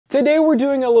Today we're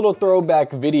doing a little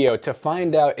throwback video to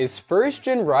find out, is first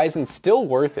gen Ryzen still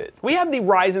worth it? We have the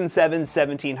Ryzen 7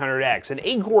 1700X, an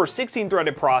 8-core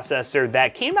 16-threaded processor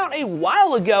that came out a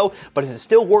while ago, but is it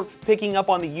still worth picking up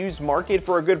on the used market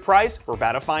for a good price? We're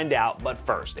about to find out, but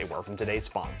first, a word from today's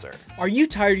sponsor. Are you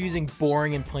tired of using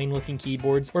boring and plain looking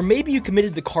keyboards? Or maybe you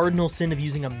committed the cardinal sin of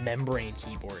using a membrane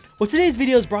keyboard? Well, today's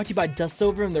video is brought to you by Dust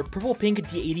Silver and their purple pink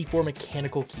D84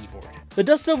 mechanical keyboard. The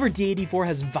Dust Silver D84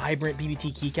 has vibrant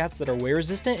PBT keycaps that are wear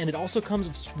resistant, and it also comes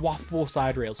with swappable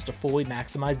side rails to fully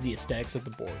maximize the aesthetics of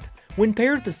the board. When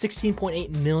paired with the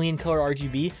 16.8 million color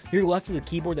RGB, you're left with a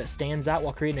keyboard that stands out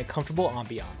while creating a comfortable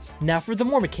ambiance. Now for the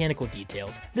more mechanical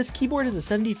details, this keyboard is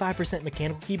a 75%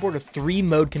 mechanical keyboard with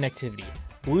 3-mode connectivity: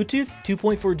 Bluetooth,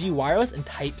 2.4G wireless, and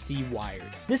Type-C wired.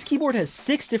 This keyboard has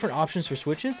 6 different options for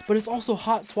switches, but it's also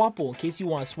hot swappable in case you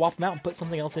want to swap them out and put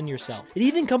something else in yourself. It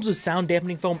even comes with sound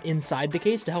dampening foam inside the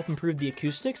case to help improve the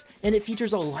acoustics, and it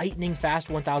features a lightning fast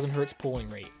 1000 Hz polling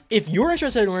rate. If you're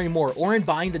interested in learning more or in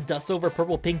buying the Dust Silver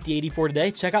Purple Pink D84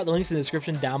 today, check out the links in the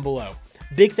description down below.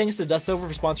 Big thanks to Dust Silver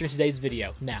for sponsoring today's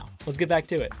video. Now, let's get back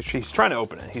to it. He's trying to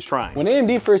open it. He's trying. When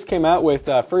AMD first came out with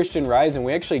first gen Ryzen,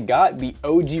 we actually got the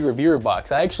OG reviewer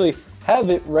box. I actually have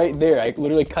it right there. I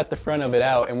literally cut the front of it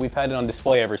out and we've had it on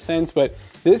display ever since. But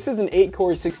this is an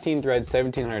 8-core 16-thread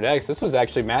 1700X. This was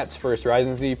actually Matt's first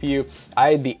Ryzen CPU.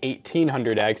 I had the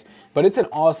 1800X, but it's an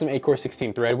awesome 8-core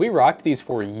 16-thread. We rocked these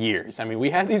for years. I mean,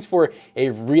 we had these for a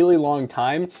really long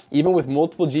time. Even with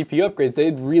multiple GPU upgrades,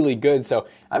 they did really good. So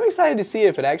I'm excited to see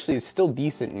if it actually is still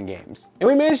decent in games. And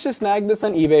we managed to snag this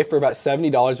on eBay for about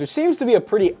 $70, which seems to be a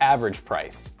pretty average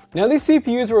price. Now these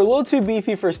CPUs were a little too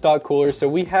beefy for stock coolers, so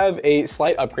we have a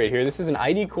slight upgrade here. This is an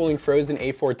ID Cooling Frozn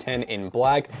A410 in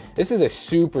black. This is a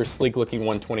super sleek looking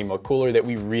 120 mil cooler that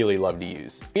we really love to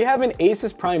use. We have an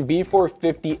Asus Prime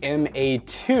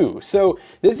B450MA2. So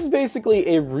this is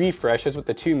basically a refresh, that's what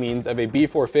the 2 means, of a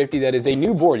B450 that is a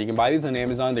new board. You can buy these on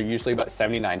Amazon, they're usually about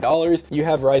 $79. You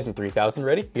have Ryzen 3000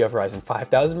 ready, you have Ryzen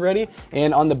 5000 ready,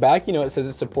 and on the back, you know, it says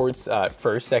it supports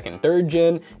first, second, third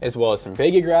gen, as well as some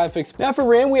Vega graphics. Now for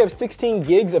RAM, we have 16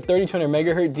 gigs of 3200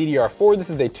 megahertz DDR4.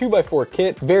 This is a 2x4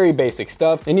 kit, very basic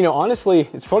stuff. And you know, honestly,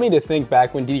 it's funny to think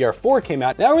back when DDR4 came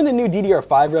out. Now we're in the new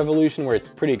DDR5 revolution where it's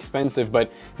pretty expensive,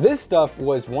 but this stuff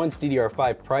was once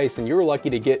DDR5 price, and you were lucky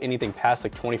to get anything past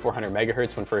like 2400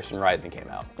 megahertz when first gen Ryzen came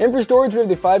out. And for storage, we have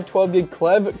the 512 gig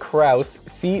Klevv Kraus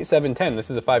C710.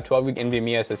 This is a 512 gig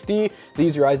NVMe SSD.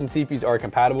 These Ryzen CPUs are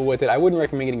compatible with it. I wouldn't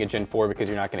recommend getting a Gen 4 because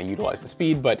you're not going to utilize the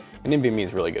speed, but an NVMe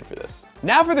is really good for this.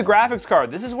 Now for the graphics card.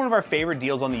 This is one of our favorite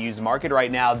deals on the used market right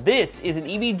now. This is an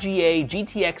EVGA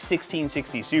GTX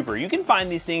 1660 Super. You can find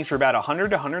these things for about 100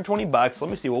 to 120 bucks. Let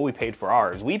me see what we paid for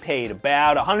ours. We paid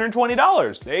about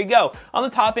 $120. There you go. On the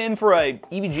top end for a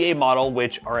EVGA model,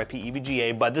 which RIP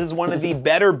EVGA, but this is one of the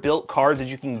better built cards that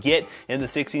you can get in the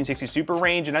 1660 Super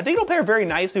range, and I think it'll pair very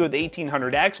nicely with the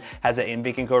 1800X. Has an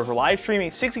NVIC encoder for live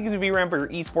streaming, 6 gigs of VRAM for your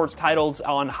esports titles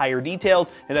on higher details,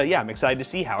 and yeah, I'm excited to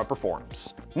see how it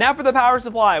performs. Now for the power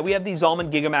supply, we have the Zalman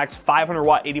Gigamax 500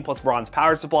 watt 80 plus bronze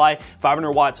power supply.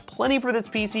 500 watts, plenty for this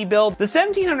PC build. The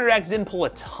 1700X didn't pull a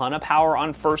ton of power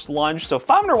on first lunge, so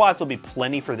 500 watts will be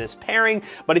plenty for this pairing.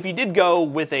 But if you did go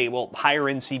with a higher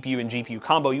end CPU and GPU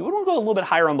combo, you would want to go a little bit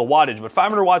higher on the wattage. But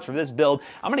 500 watts for this build,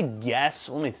 I'm gonna guess,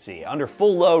 let me see, under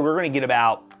full load, we're gonna get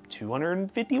about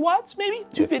 250 watts, maybe?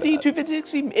 250,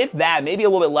 250, if that, maybe a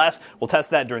little bit less. We'll test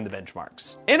that during the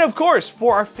benchmarks. And of course,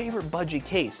 for our favorite budget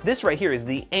case, this right here is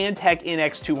the Antec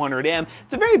NX200M.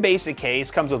 It's a very basic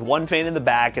case, comes with one fan in the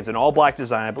back. It's an all black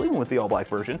design, I believe with the all black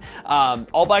version.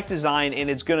 All black design, and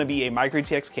it's gonna be a micro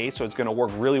ATX case, so it's gonna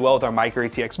work really well with our micro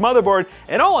ATX motherboard.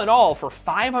 And all in all, for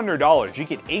 $500, you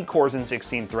get 8 cores and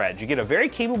 16 threads. You get a very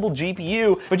capable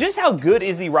GPU, but just how good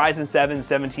is the Ryzen 7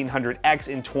 1700X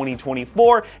in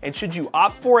 2024? And should you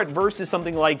opt for it versus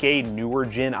something like a newer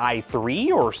Gen i3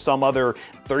 or some other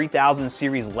 30,000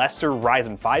 series lesser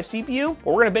Ryzen 5 CPU?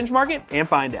 Well, we're gonna benchmark it and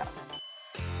find out.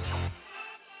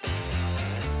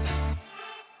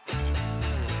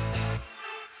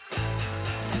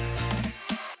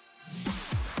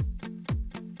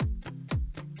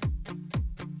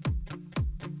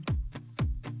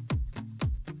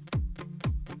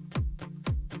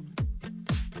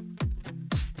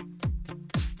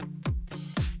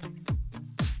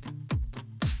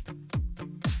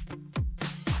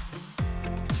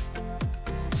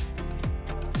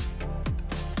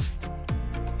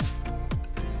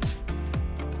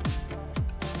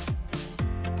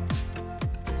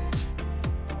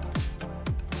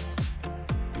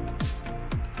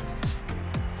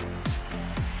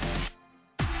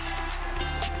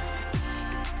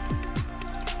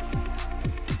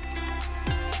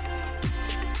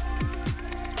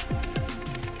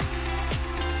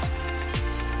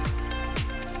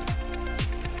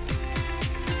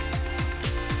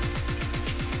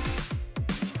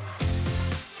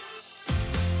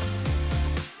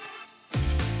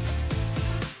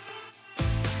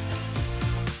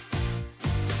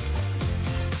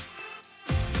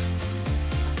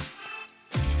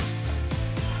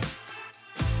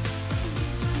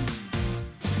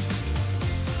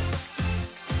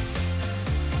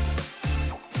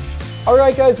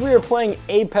 Alright guys, we are playing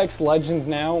Apex Legends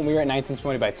now, and we are at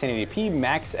 1920 by 1080p,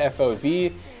 max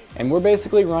FOV, and we're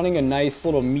basically running a nice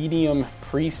little medium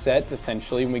preset,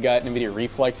 essentially, and we got NVIDIA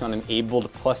Reflex on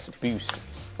enabled plus boost,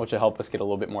 which will help us get a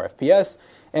little bit more FPS.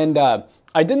 And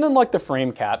I didn't unlock the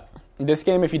frame cap. This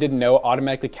game, if you didn't know,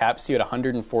 automatically caps you at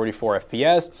 144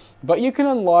 FPS, but you can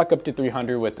unlock up to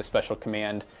 300 with the special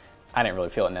command. I didn't really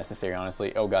feel it necessary,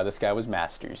 honestly. Oh god, this guy was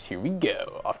Masters. Here we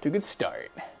go, off to a good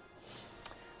start.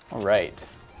 All right,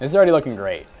 this is already looking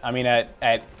great. I mean,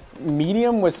 at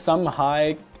medium with some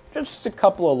high, just a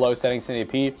couple of low settings in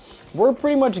AP, we're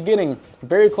pretty much getting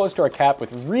very close to our cap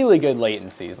with really good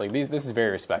latencies. Like this is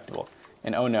very respectable.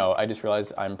 And oh no, I just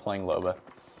realized I'm playing Loba.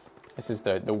 This is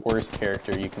the worst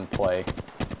character you can play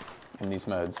in these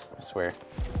modes, I swear.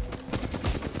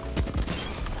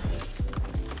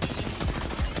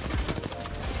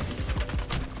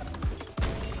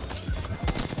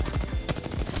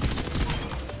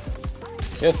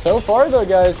 Yeah, so far though,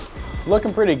 guys,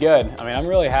 looking pretty good. I mean, I'm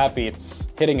really happy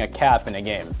hitting a cap in a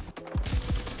game.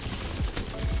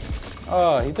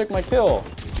 Oh, he took my kill.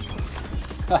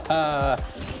 Haha.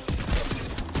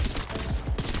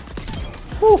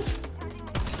 Whew.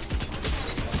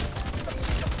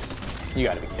 You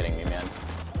gotta be kidding me, man.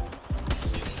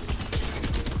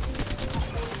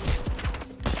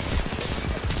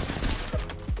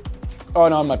 Oh, I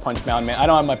don't have my punch bound, man. I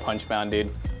don't have my punch bound,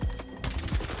 dude.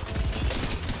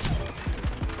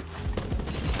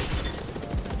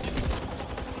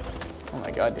 Oh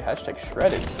my god, dude, hashtag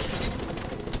shredded.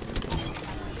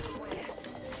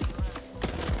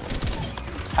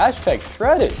 Hashtag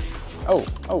shredded.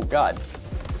 Oh god.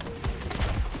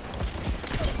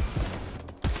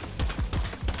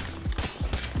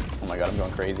 Oh my god, I'm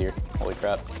going crazy here. Holy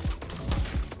crap.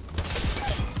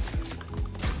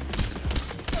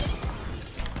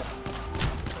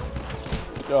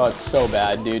 Oh, it's so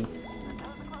bad, dude.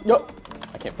 Yo,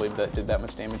 I can't believe that did that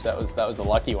much damage. That was a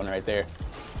lucky one right there.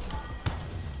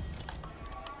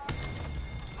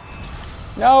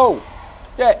 No!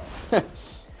 Yeah.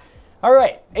 All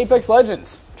right, Apex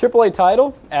Legends, AAA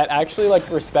title at actually like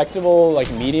respectable, like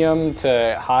medium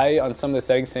to high on some of the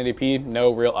settings in 1080p,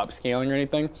 no real upscaling or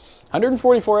anything.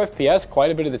 144 FPS quite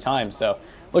a bit of the time, so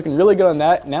looking really good on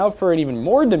that. Now for an even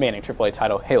more demanding AAA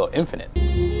title, Halo Infinite.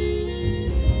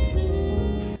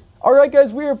 All right,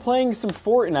 guys, we are playing some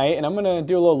Fortnite, and I'm gonna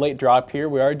do a little late drop here.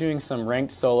 We are doing some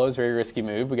ranked solos, very risky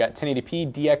move. We got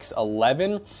 1080p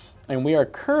DX11, and we are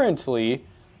currently,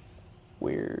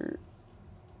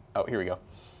 oh, here we go.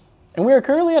 And we are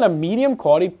currently on a medium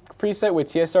quality preset with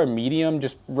TSR medium,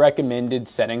 just recommended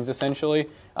settings essentially.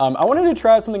 I wanted to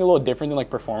try out something a little different than like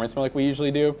performance mode like we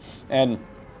usually do. And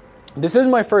this is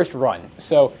my first run.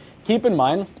 So keep in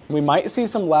mind, we might see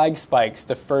some lag spikes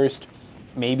the first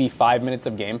maybe 5 minutes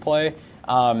of gameplay.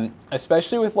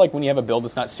 Especially with like when you have a build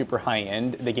that's not super high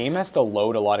end, the game has to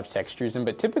load a lot of textures in,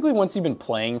 but typically once you've been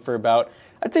playing for about,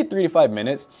 I'd say 3 to 5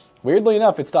 minutes, weirdly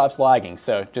enough, it stops lagging.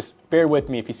 So just bear with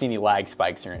me if you see any lag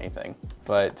spikes or anything.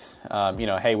 But, you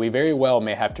know, hey, we very well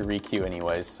may have to re-queue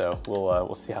anyways, so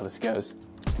we'll see how this goes.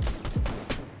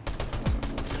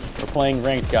 We're playing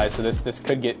ranked, guys, so this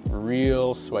could get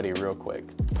real sweaty real quick.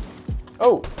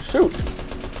 Oh, shoot.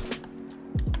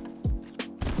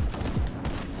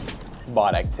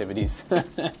 Bot activities.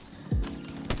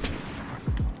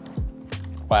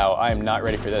 Wow, I am not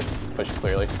ready for this push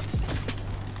clearly.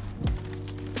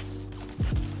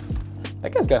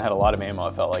 That guy's gun had a lot of ammo,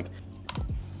 I felt like.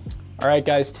 All right,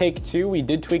 guys, take two. We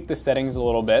did tweak the settings a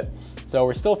little bit. So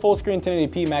we're still full screen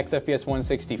 1080p, max FPS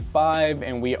 165,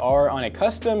 and we are on a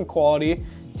custom quality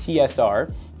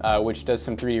TSR, which does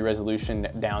some 3D resolution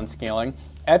downscaling,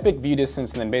 epic view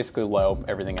distance, and then basically low,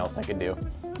 everything else I could do,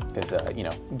 because, you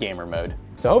know, gamer mode.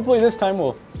 So hopefully this time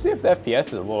we'll see if the FPS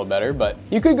is a little better, but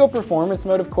you could go performance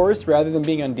mode, of course, rather than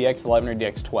being on DX11 or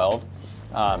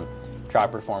DX12. Try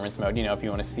performance mode, you know, if you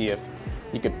want to see if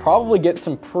you could probably get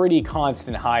some pretty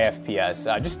constant high FPS.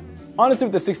 Just honestly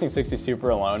with the 1660 Super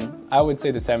alone, I would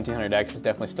say the 1700X is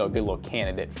definitely still a good little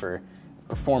candidate for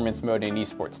performance mode in an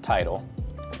esports title.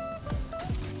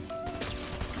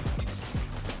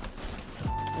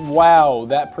 Wow,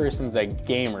 that person's a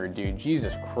gamer, dude.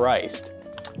 Jesus Christ.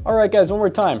 All right, guys, one more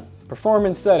time.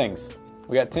 Performance settings.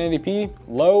 We got 1080p,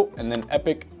 low, and then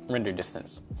epic render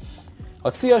distance.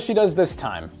 Let's see how she does this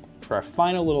time for our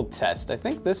final little test. I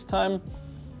think this time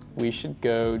we should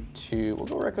go to, we'll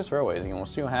go Reckless Railways again. We'll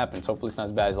see what happens. Hopefully it's not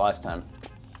as bad as last time.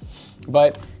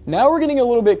 But now we're getting a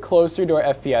little bit closer to our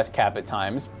FPS cap at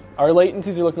times. Our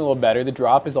latencies are looking a little better. The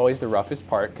drop is always the roughest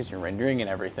part because you're rendering and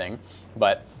everything.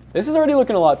 But this is already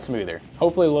looking a lot smoother.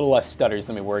 Hopefully a little less stutters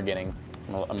than we were getting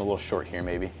I'm a little short here,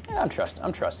 maybe. Yeah, I'm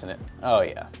trusting it. Oh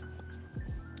yeah.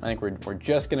 I think we're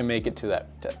just gonna make it to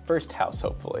that first house,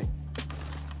 hopefully.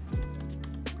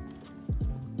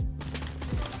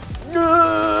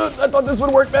 I thought this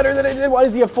would work better than it did. Why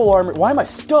does he have full armor? Why am I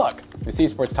stuck? This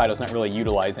esports title's not really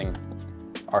utilizing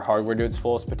our hardware to its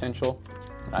fullest potential.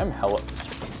 I'm hella...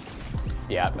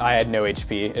 Yeah, I had no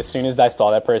HP. As soon as I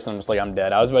saw that person, I'm just like, I'm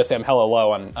dead. I was about to say I'm hella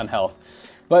low on health.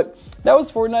 But that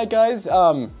was Fortnite, guys.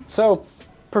 So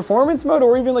performance mode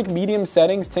or even like medium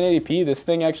settings, 1080p, this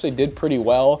thing actually did pretty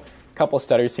well. A couple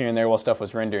stutters here and there while stuff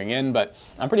was rendering in, but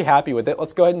I'm pretty happy with it.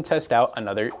 Let's go ahead and test out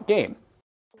another game.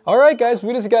 Alright guys,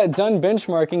 we just got done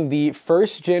benchmarking the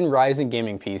first gen Ryzen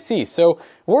gaming PC. So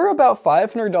we're about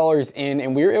 $500 in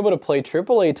and we were able to play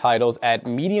AAA titles at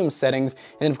medium settings,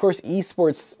 and of course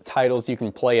esports titles you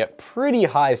can play at pretty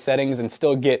high settings and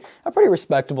still get a pretty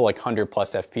respectable like 100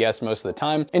 plus FPS most of the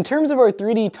time. In terms of our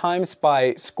 3D Time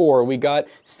Spy score, we got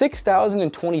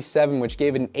 6,027, which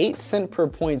gave an 8 cent per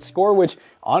point score, which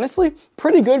honestly,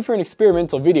 pretty good for an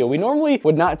experimental video. We normally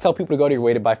would not tell people to go to your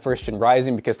way to buy first gen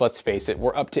Ryzen because let's face it,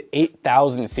 we're up to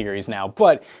 8,000 series now,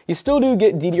 but you still do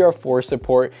get DDR4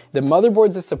 support. The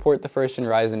motherboards that support the first gen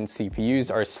Ryzen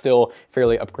CPUs are still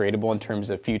fairly upgradable in terms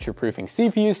of future-proofing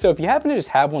CPUs, so if you happen to just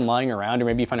have one lying around or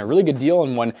maybe you find a really good deal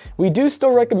on one, we do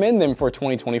still recommend them for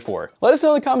 2024. Let us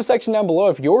know in the comment section down below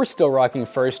if you're still rocking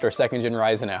first or second gen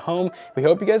Ryzen at home. We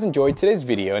hope you guys enjoyed today's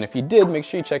video, and if you did, make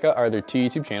sure you check out our other 2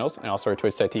 YouTube channels and also our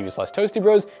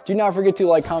twitch.tv/toastybros. Do not forget to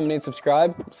like, comment, and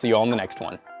subscribe. See you all in the next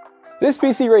one. This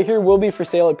PC right here will be for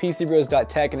sale at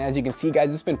PCBros.tech, and as you can see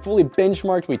guys, it's been fully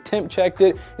benchmarked. We temp checked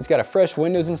it. It's got a fresh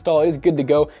Windows install. It is good to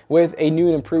go with a new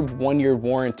and improved 1-year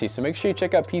warranty. So make sure you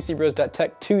check out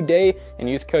PCBros.tech today and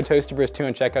use code ToastyBros2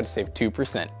 on checkout to save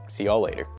 2%. See y'all later.